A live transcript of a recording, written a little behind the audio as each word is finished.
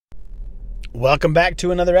Welcome back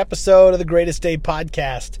to another episode of the Greatest Day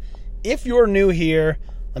Podcast. If you're new here,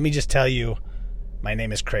 let me just tell you, my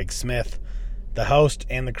name is Craig Smith, the host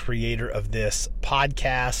and the creator of this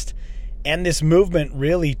podcast and this movement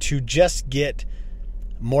really to just get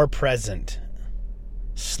more present,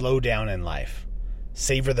 slow down in life,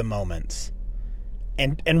 savor the moments,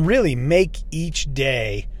 and really make each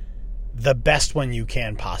day the best one you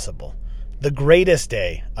can possible, the greatest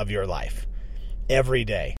day of your life, every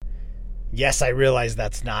day. Yes, I realize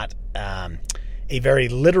that's not a very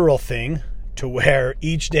literal thing to where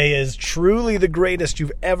each day is truly the greatest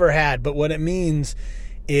you've ever had. But what it means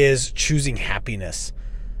is choosing happiness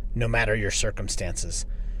no matter your circumstances.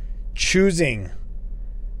 Choosing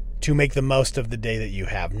to make the most of the day that you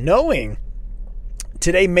have. Knowing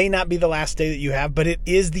today may not be the last day that you have, but it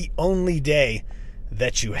is the only day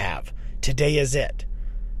that you have. Today is it.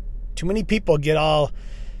 Too many people get all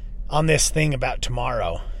on this thing about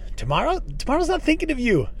tomorrow. Tomorrow's not thinking of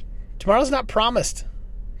you. Tomorrow's not promised.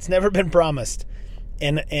 It's never been promised.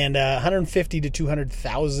 And 150 to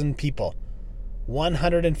 200,000 people,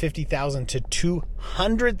 150,000 to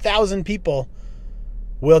 200,000 people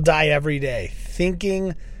will die every day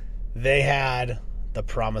thinking they had the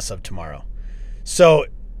promise of tomorrow. So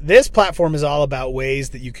this platform is all about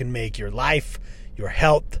ways that you can make your life, your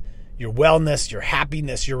health, your wellness, your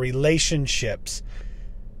happiness, your relationships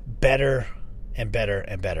better and better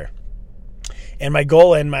and better. And my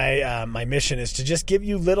goal and my mission is to just give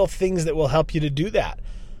you little things that will help you to do that.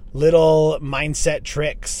 Little mindset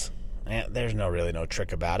tricks. There's no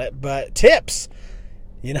trick about it, but tips.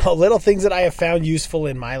 Little things that I have found useful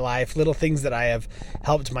in my life, little things that I have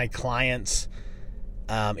helped my clients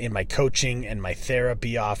in my coaching and my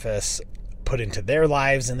therapy office put into their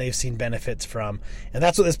lives and they've seen benefits from. And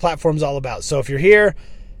that's what this platform is all about. So if you're here,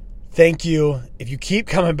 thank you. If you keep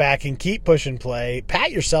coming back and keep pushing play, pat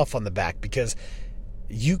yourself on the back because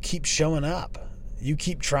you keep showing up. You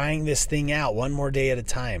keep trying this thing out one more day at a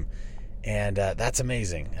time. And that's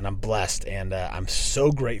amazing. And I'm blessed. And I'm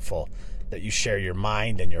so grateful that you share your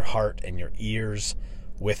mind and your heart and your ears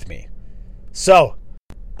with me. So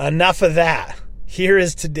enough of that. Here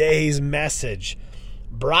is today's message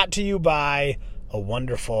brought to you by a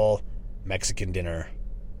wonderful Mexican dinner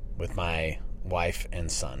with my wife and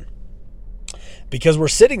son. Because we're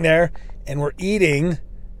sitting there and we're eating,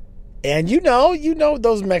 and you know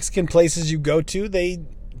those Mexican places you go to,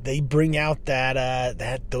 they bring out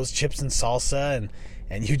those chips and salsa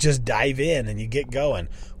and you just dive in and you get going.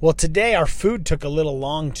 Well, today our food took a little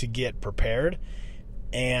long to get prepared,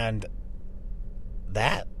 and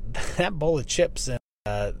that bowl of chips and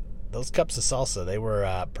those cups of salsa, they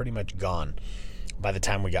were pretty much gone by the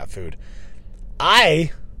time we got food.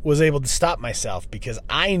 I was able to stop myself because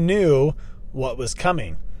I knew what was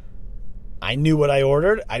coming. I knew what I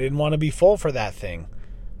ordered. I didn't want to be full for that thing.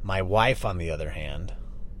 My wife, on the other hand,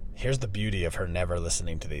 here's the beauty of her never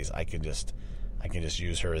listening to these. I can just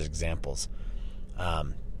use her as examples.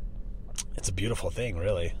 It's a beautiful thing,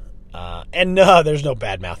 really. And no, there's no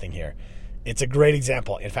bad mouthing here. It's a great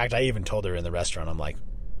example. In fact, I even told her in the restaurant, I'm like,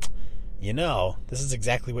 this is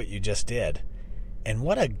exactly what you just did. And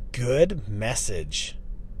what a good message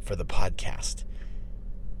for the podcast.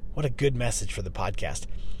 What a good message for the podcast.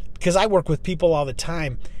 Because I work with people all the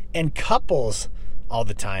time and couples all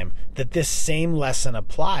the time that this same lesson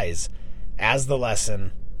applies as the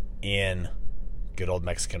lesson in good old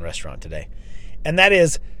Mexican restaurant today. And that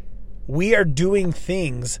is, we are doing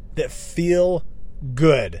things that feel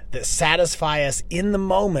good, that satisfy us in the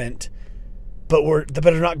moment, but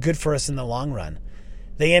are not good for us in the long run.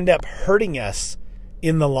 They end up hurting us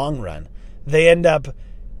in the long run. They end up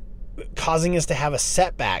causing us to have a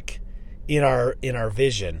setback in our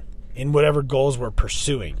vision, in whatever goals we're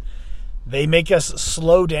pursuing. They make us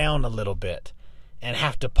slow down a little bit and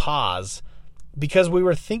have to pause because we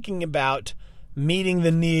were thinking about meeting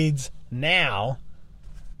the needs now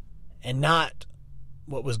and not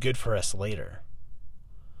what was good for us later.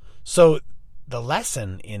 So the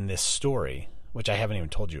lesson in this story, which I haven't even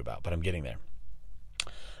told you about, but I'm getting there.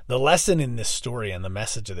 The lesson in this story and the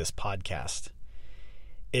message of this podcast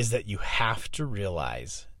is that you have to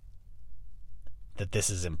realize that this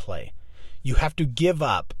is in play. You have to give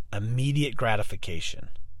up immediate gratification.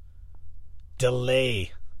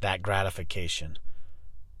 Delay that gratification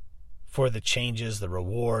for the changes, the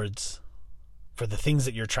rewards, for the things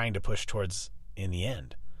that you're trying to push towards in the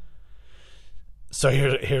end. So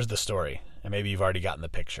here's the story, and maybe you've already gotten the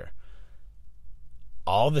picture.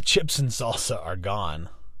 All the chips and salsa are gone,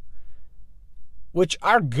 which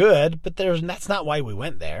are good, but that's not why we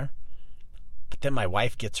went there. But then my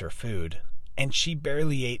wife gets her food, and she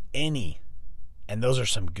barely ate any. And those are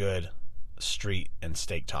some good street and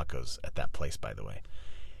steak tacos at that place, by the way.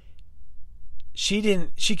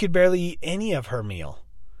 She could barely eat any of her meal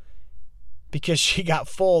because she got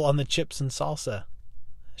full on the chips and salsa.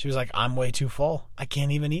 She was like, I'm way too full. I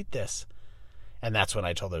can't even eat this. And that's when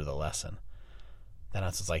I told her the lesson. Then I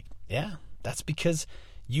was like, yeah, that's because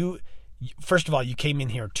you first of all, you came in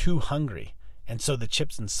here too hungry. And so the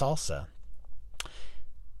chips and salsa,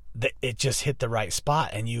 it just hit the right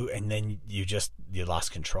spot, and then you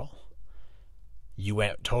lost control. You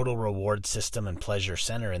went total reward system and pleasure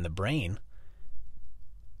center in the brain,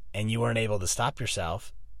 and you weren't able to stop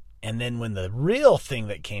yourself. And then when the real thing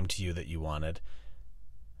that came to you that you wanted,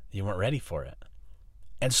 you weren't ready for it.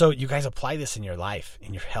 And so you guys apply this in your life,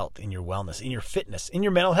 in your health, in your wellness, in your fitness, in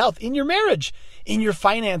your mental health, in your marriage, in your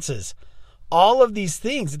finances. All of these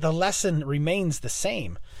things, the lesson remains the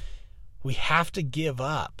same. We have to give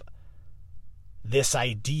up this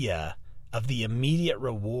idea of the immediate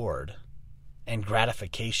reward and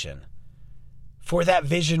gratification for that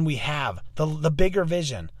vision we have, the bigger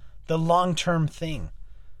vision, the long-term thing,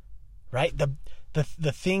 right?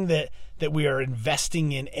 The thing that we are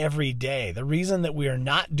investing in every day. The reason that we are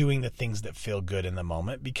not doing the things that feel good in the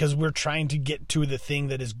moment, because we're trying to get to the thing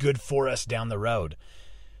that is good for us down the road.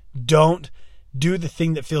 Don't do the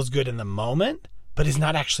thing that feels good in the moment, but is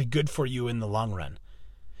not actually good for you in the long run.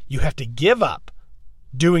 You have to give up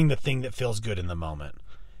doing the thing that feels good in the moment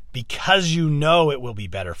because you know it will be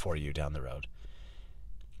better for you down the road.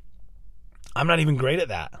 I'm not even great at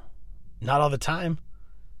that. Not all the time.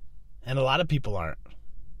 And a lot of people aren't.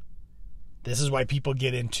 This is why people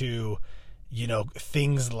get into,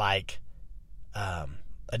 things like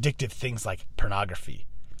addictive things like pornography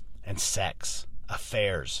and sex,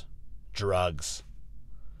 affairs, drugs,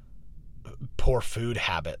 poor food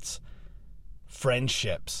habits,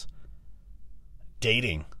 friendships,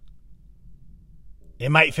 dating. It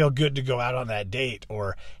might feel good to go out on that date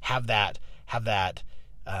or have that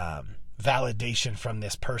validation from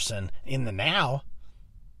this person in the now.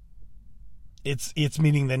 It's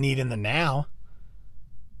meeting the need in the now,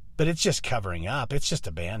 but it's just covering up. It's just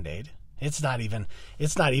a Band-Aid. It's not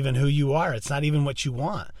even who you are. It's not even what you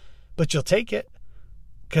want, but you'll take it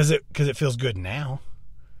because it feels good now,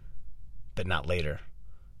 but not later.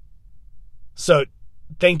 So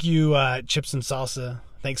thank you, Chips and Salsa.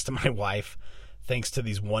 Thanks to my wife. Thanks to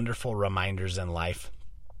these wonderful reminders in life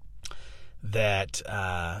that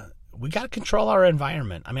we got to control our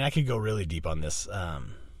environment. I mean, I could go really deep on this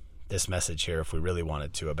message here if we really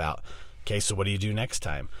wanted to about, okay, so what do you do next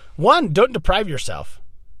time? One, don't deprive yourself.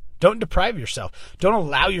 Don't deprive yourself. Don't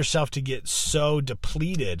allow yourself to get so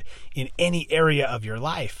depleted in any area of your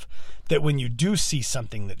life that when you do see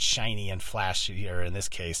something that's shiny and flashy, or in this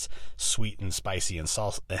case, sweet and spicy and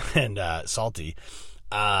salty,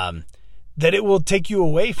 that it will take you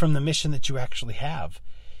away from the mission that you actually have.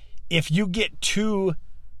 If you get too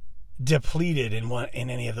depleted in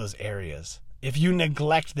any of those areas, if you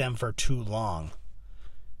neglect them for too long,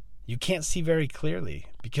 you can't see very clearly,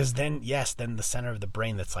 because then the center of the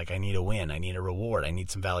brain that's like, I need a win, I need a reward, I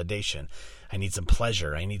need some validation, I need some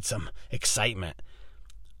pleasure, I need some excitement.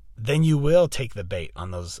 Then you will take the bait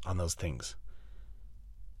on those things.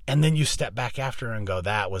 And then you step back after and go,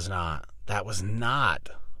 that was not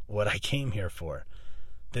what I came here for.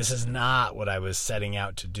 This is not what I was setting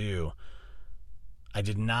out to do. I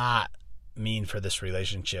did not mean for this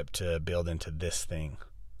relationship to build into this thing.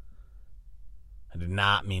 I did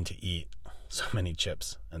not mean to eat so many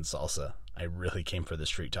chips and salsa. I really came for the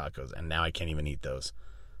street tacos, and now I can't even eat those.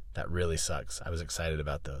 That really sucks. I was excited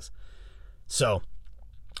about those. So,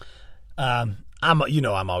 I'm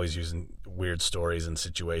always using weird stories and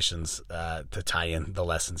situations to tie in the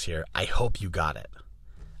lessons here. I hope you got it.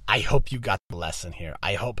 I hope you got the lesson here.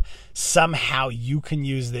 I hope somehow you can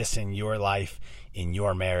use this in your life, in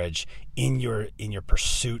your marriage, in your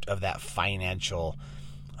pursuit of that financial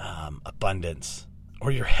abundance,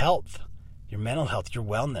 or your health, your mental health, your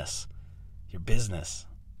wellness, your business,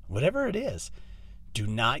 whatever it is. Do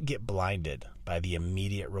not get blinded by the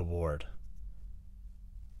immediate reward,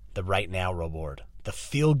 the right now reward, the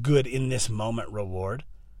feel good in this moment reward,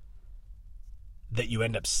 that you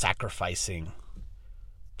end up sacrificing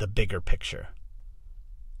the bigger picture,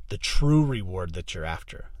 the true reward that you're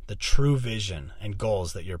after, the true vision and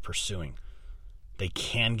goals that you're pursuing. They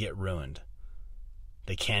can get ruined.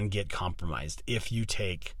 They can get compromised if you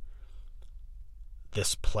take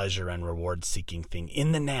this pleasure and reward seeking thing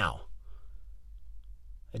in the now.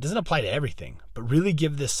 It doesn't apply to everything, but really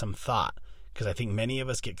give this some thought, because I think many of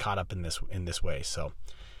us get caught up in this way. So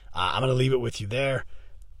I'm going to leave it with you there.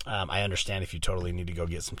 I understand if you totally need to go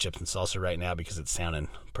get some chips and salsa right now because it's sounding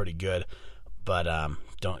pretty good. but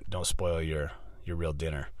don't spoil your real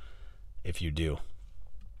dinner if you do.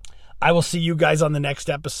 I will see you guys on the next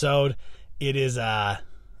episode. It is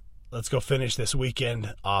let's go finish this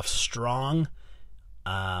weekend off strong.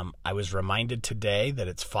 I was reminded today that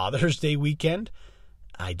it's Father's Day weekend.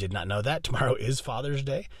 I did not know that. Tomorrow is Father's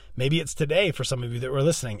Day. Maybe it's today for some of you that were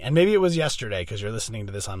listening. And maybe it was yesterday because you're listening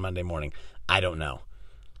to this on Monday morning. I don't know.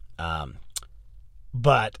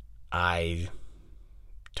 But I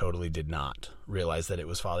totally did not realize that it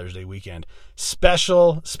was Father's Day weekend.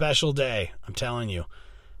 Special day. I'm telling you.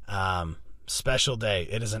 Special day.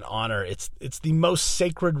 It is an honor. It's the most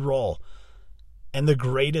sacred role and the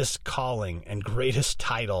greatest calling and greatest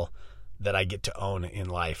title that I get to own in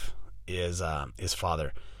life is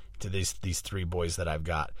father to these three boys that I've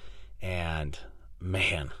got. And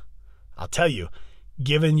man, I'll tell you,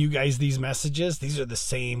 giving you guys these messages, these are the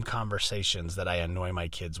same conversations that I annoy my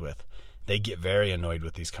kids with. They get very annoyed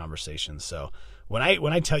with these conversations. So when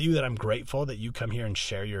I tell you that I'm grateful that you come here and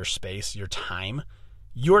share your space, your time,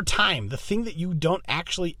 the thing that you don't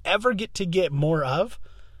actually ever get to get more of,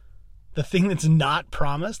 the thing that's not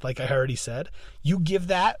promised, like I already said, you give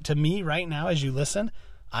that to me right now as you listen.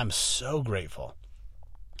 I'm so grateful.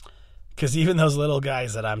 Because even those little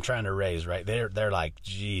guys that I'm trying to raise, right, they're like,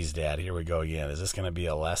 geez, Dad, here we go again. Is this going to be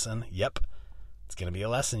a lesson? Yep. It's going to be a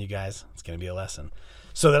lesson, you guys. It's going to be a lesson.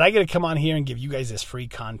 So that I get to come on here and give you guys this free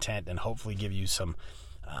content and hopefully give you some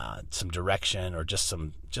direction or just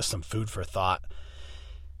some food for thought.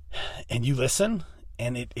 And you listen,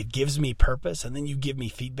 and it gives me purpose, and then you give me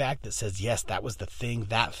feedback that says, yes, that was the thing.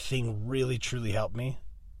 That thing really, truly helped me.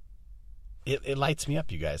 It lights me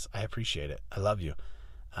up, you guys. I appreciate it. I love you.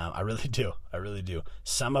 I really do. I really do.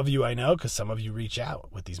 Some of you I know because some of you reach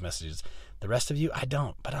out with these messages. The rest of you, I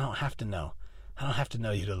don't, but I don't have to know. I don't have to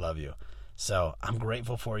know you to love you. So I'm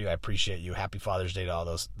grateful for you. I appreciate you. Happy Father's Day to all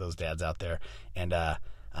those dads out there. And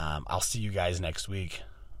I'll see you guys next week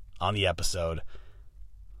on the episode,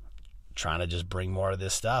 trying to just bring more of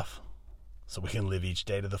this stuff so we can live each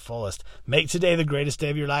day to the fullest. Make today the greatest day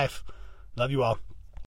of your life. Love you all.